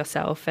care for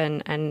yourself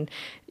and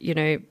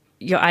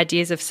your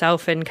ideas of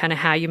self, and kind of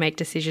how you make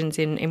decisions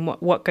in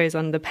what goes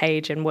on the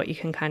page and what you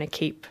can kind of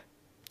keep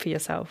for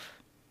yourself.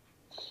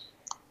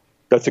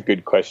 That's a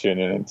good question,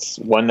 and it's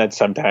one that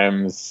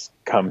sometimes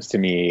comes to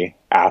me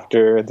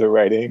after the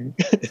writing.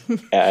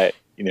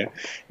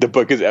 The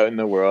book is out in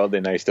the world,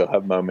 and I still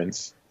have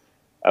moments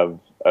of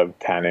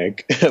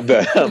panic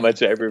about how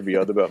much I've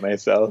revealed about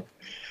myself.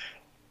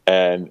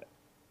 And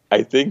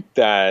I think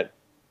that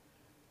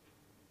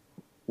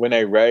when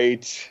I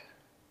write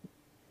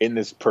in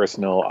this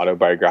personal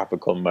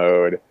autobiographical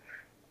mode,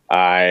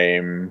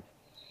 I'm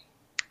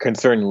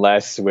concerned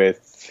less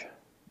with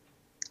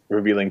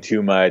revealing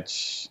too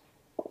much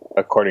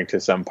according to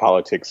some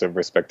politics of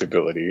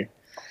respectability,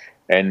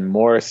 and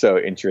more so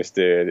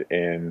interested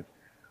in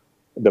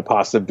the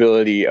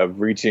possibility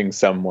of reaching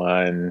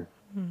someone,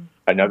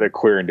 another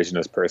queer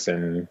Indigenous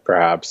person,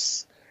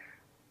 perhaps,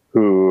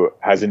 who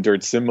has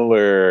endured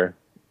similar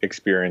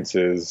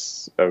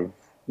experiences of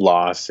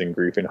loss and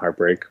grief and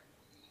heartbreak.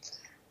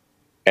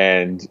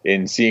 And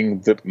in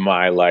seeing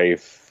my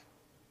life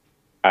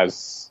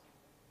as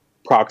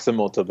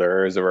proximal to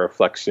theirs, a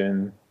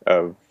reflection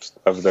of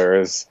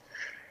theirs,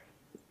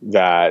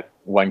 that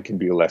one can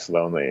be less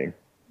lonely.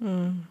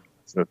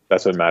 So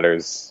that's what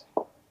matters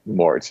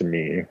more to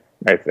me,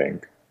 I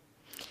think.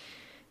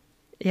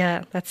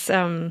 Yeah, that's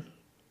a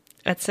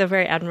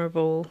very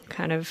admirable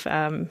kind of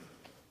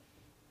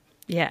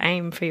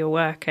aim for your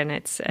work, and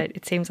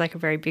it seems like a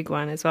very big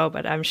one as well,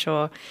 but I'm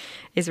sure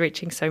is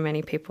reaching so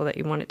many people that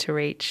you want it to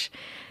reach.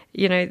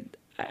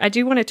 I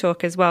do want to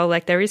talk as well,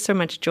 like there is so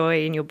much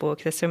joy in your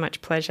book, there's so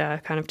much pleasure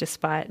kind of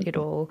despite it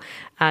all,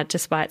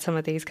 despite some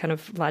of these kind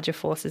of larger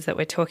forces that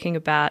we're talking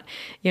about,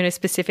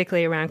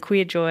 specifically around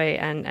queer joy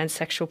and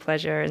sexual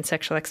pleasure and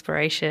sexual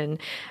exploration.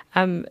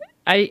 I'm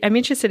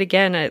interested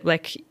again,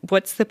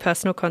 what's the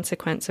personal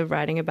consequence of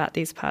writing about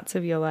these parts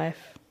of your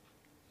life?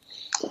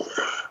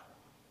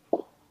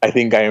 I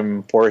think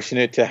I'm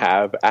fortunate to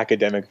have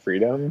academic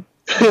freedom.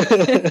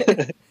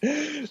 I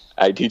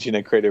teach in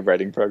a creative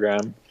writing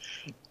program.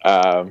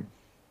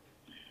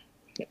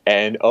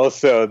 And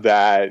also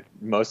that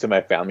most of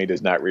my family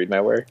does not read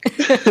my work.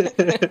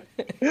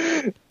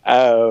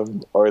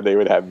 Or they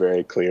would have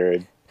very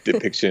clear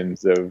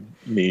depictions of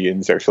me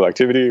in sexual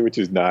activity, which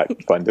is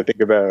not fun to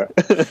think about.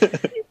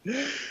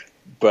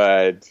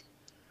 But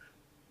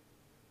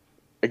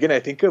again, I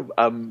think of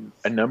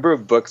a number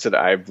of books that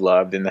I've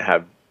loved and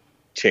have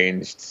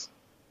changed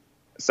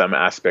some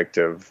aspect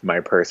of my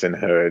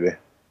personhood.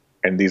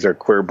 And these are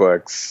queer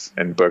books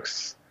and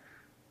books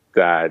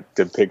that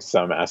depict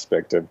some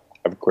aspect of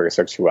queer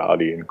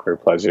sexuality and queer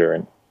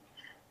pleasure.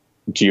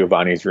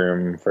 Giovanni's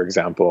Room, for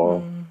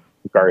example,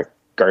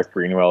 Garth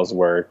Greenwell's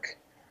work,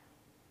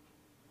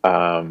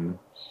 and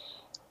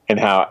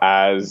how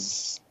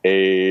as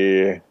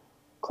a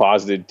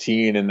closeted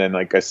teen and then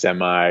like a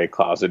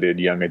semi-closeted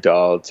young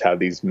adult, how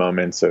these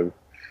moments of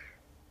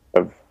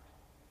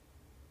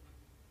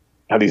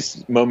how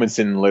these moments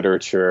in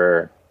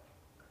literature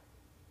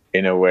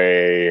in a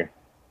way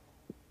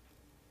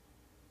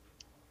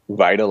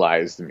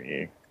vitalized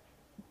me.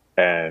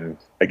 And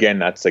again,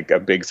 that's like a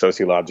big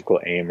sociological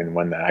aim, and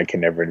one that I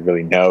can never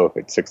really know if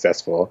it's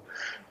successful,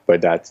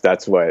 but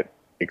that's what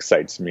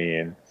excites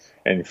me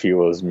and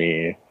fuels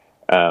me.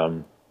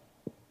 But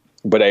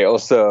I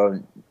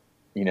also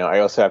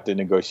have to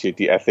negotiate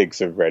the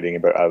ethics of writing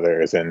about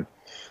others, and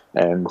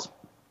I'm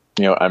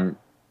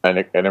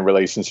in a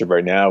relationship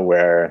right now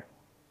where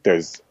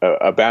there's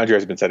a boundary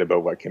has been set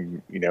about what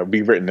can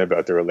be written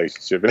about the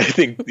relationship, and I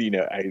think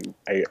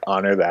I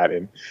honor that,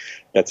 and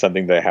that's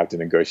something that I have to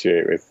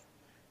negotiate with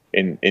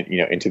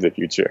into the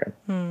future.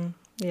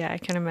 Yeah, I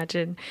can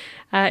imagine.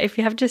 If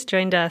you have just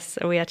joined us,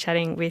 we are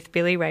chatting with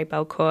Billy Ray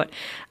Belcourt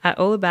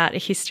all about a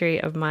history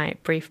of my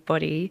brief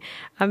body.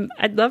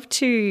 I'd love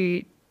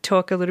to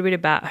talk a little bit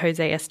about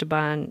Jose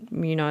Esteban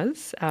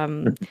Munoz.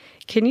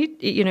 Can you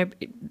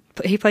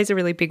he plays a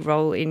really big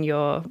role in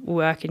your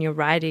work and your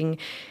writing.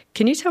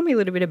 Can you tell me a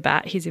little bit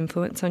about his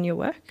influence on your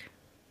work?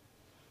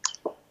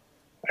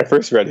 I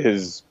first read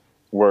his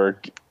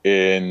work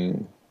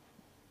in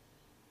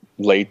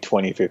late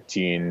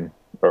 2015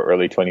 or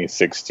early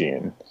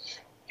 2016.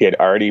 He had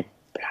already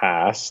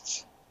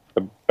passed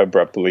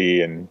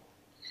abruptly and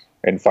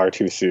far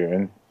too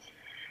soon.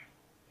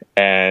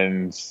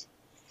 And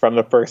from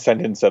the first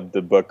sentence of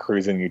the book,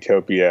 Cruising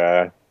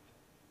Utopia,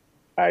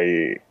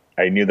 I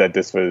knew that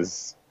this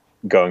was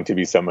going to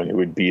be someone who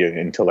would be an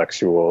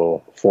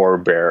intellectual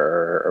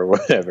forebearer or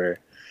whatever.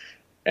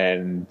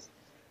 And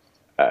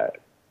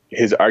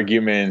his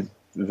argument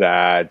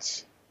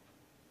that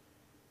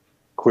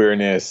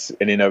queerness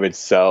in and of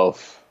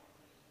itself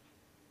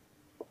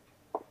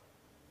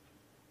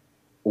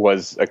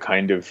was a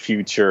kind of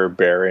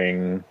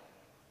future-bearing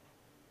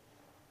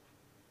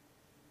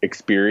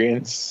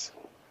experience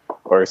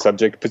or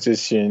subject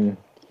position,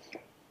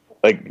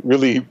 like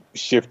really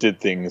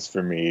shifted things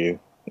for me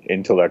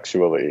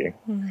intellectually,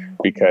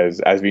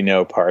 because as we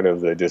know, part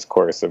of the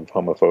discourse of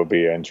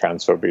homophobia and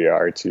transphobia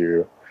are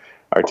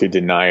to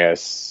deny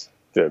us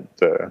the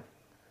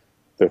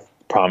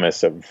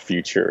promise of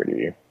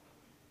futurity.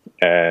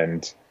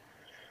 And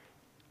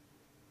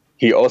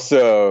he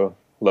also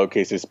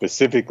locates it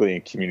specifically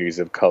in communities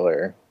of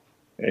color.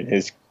 And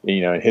his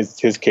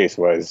case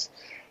was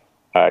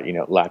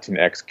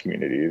Latinx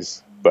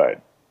communities,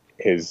 but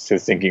his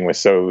thinking was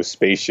so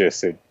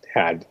spacious it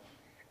had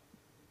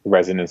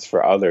resonance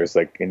for others,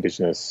 like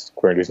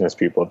queer indigenous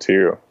people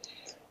too.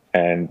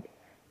 And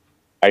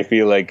I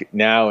feel like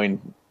now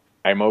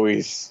I'm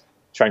always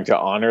trying to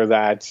honor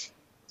that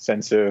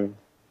sense of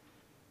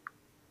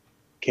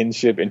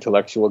kinship,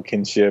 intellectual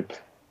kinship,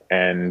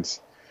 and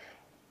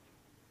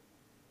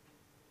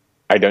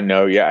I don't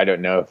know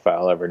if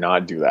I'll ever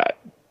not do that.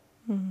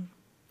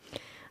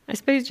 I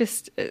suppose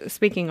just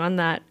speaking on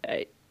that,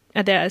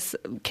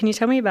 can you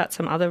tell me about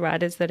some other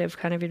writers that have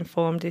kind of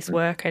informed this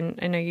work? And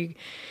I know you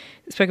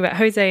spoke about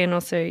Jose and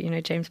also,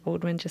 James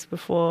Baldwin just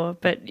before,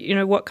 but,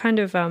 what kind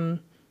of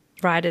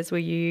writers were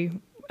you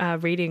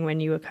reading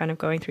when you were kind of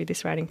going through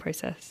this writing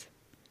process?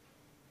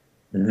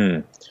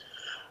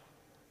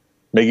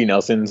 Maggie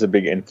Nelson's a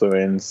big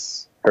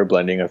influence, her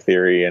blending of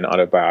theory and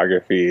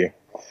autobiography.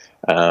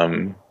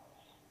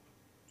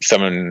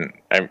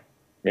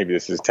 Maybe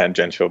this is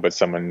tangential, but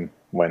someone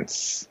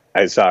once,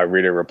 I saw a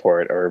reader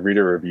report or a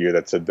reader review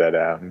that said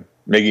that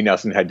Maggie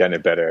Nelson had done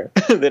it better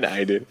than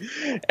I did,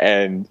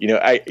 and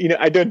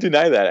I don't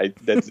deny that.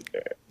 That's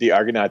The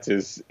Argonauts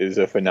is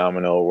a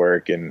phenomenal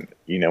work, and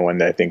one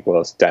that I think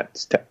will stand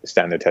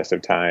the test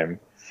of time.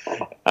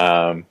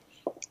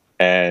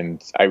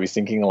 And I was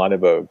thinking a lot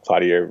about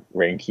Claudia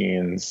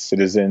Rankine's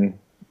Citizen,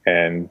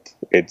 and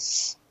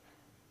it's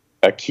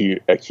a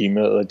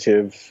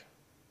cumulative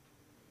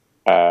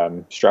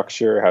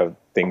structure, how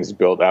things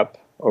build up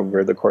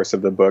over the course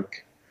of the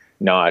book,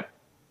 not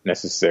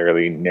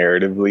necessarily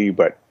narratively,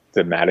 but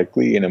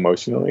thematically and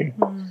emotionally.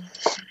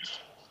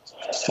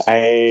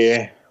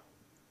 I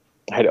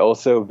had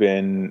also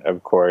been,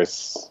 of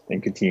course,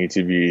 and continue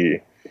to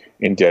be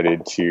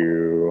indebted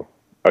to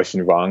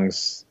Ocean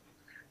Vuong's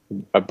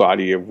a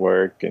body of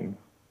work, and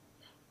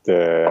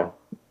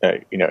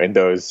and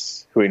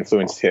those who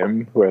influenced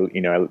him, who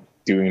are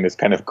doing this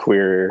kind of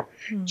queer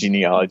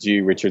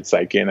genealogy. Richard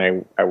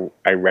Seikin,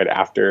 I read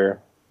after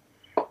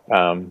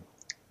Vuong,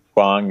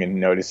 and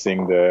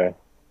noticing the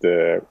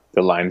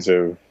lines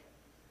of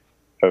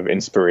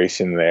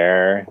inspiration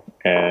there,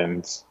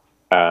 and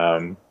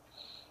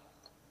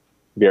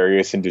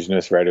various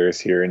indigenous writers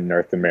here in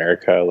North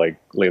America, like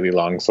Layli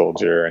Long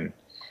Soldier and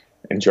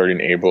Jordan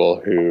Abel,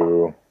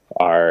 who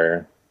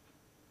are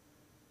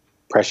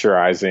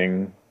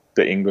pressurizing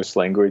the English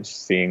language,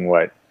 seeing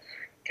what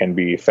can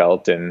be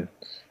felt and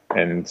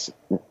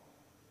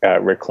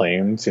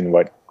reclaimed and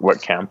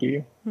what can't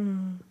be.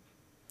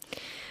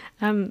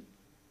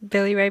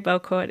 Billy Ray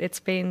Belcourt, it's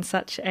been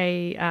such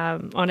a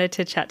honour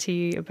to chat to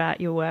you about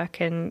your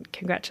work, and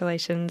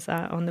congratulations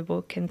on the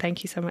book, and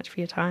thank you so much for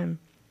your time.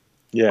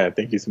 Yeah,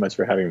 thank you so much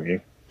for having me.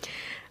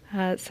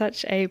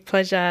 Such a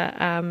pleasure.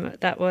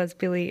 That was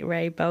Billy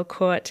Ray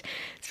Belcourt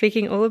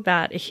speaking all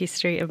about A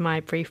History of My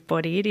Brief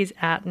Body. It is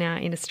out now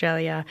in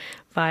Australia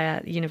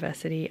via the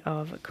University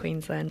of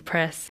Queensland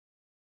Press.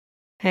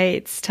 Hey,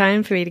 it's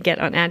time for me to get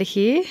on out of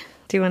here.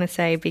 I do want to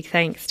say a big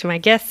thanks to my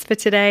guests for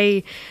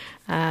today.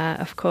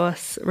 Of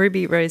course,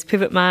 Ruby Rose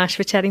Pivot-Marsh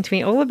for chatting to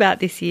me all about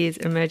this year's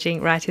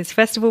Emerging Writers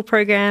Festival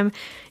program.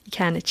 You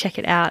can check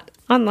it out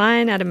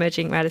online at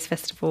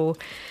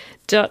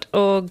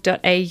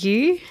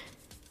emergingwritersfestival.org.au.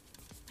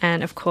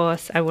 And of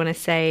course, I want to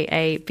say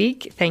a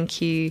big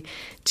thank you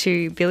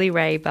to Billy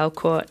Ray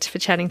Belcourt for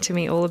chatting to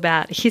me all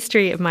about A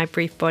History of My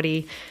Brief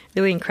Body,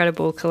 really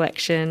incredible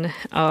collection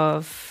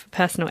of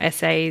personal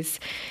essays.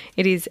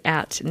 It is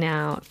out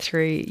now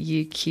through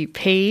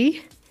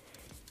UQP.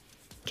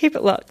 Keep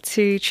it locked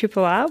to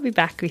Triple R. I'll be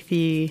back with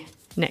you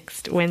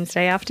next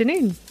Wednesday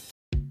afternoon.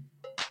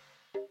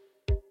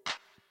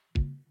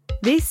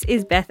 This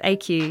is Beth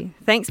AQ.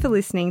 Thanks for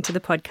listening to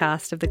the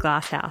podcast of The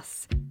Glass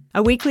House,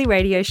 a weekly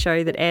radio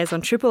show that airs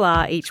on Triple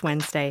R each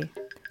Wednesday.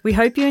 We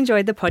hope you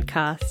enjoyed the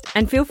podcast,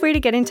 and feel free to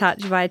get in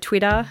touch via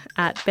Twitter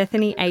at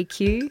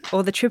BethanyAQ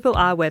or the Triple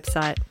R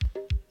website.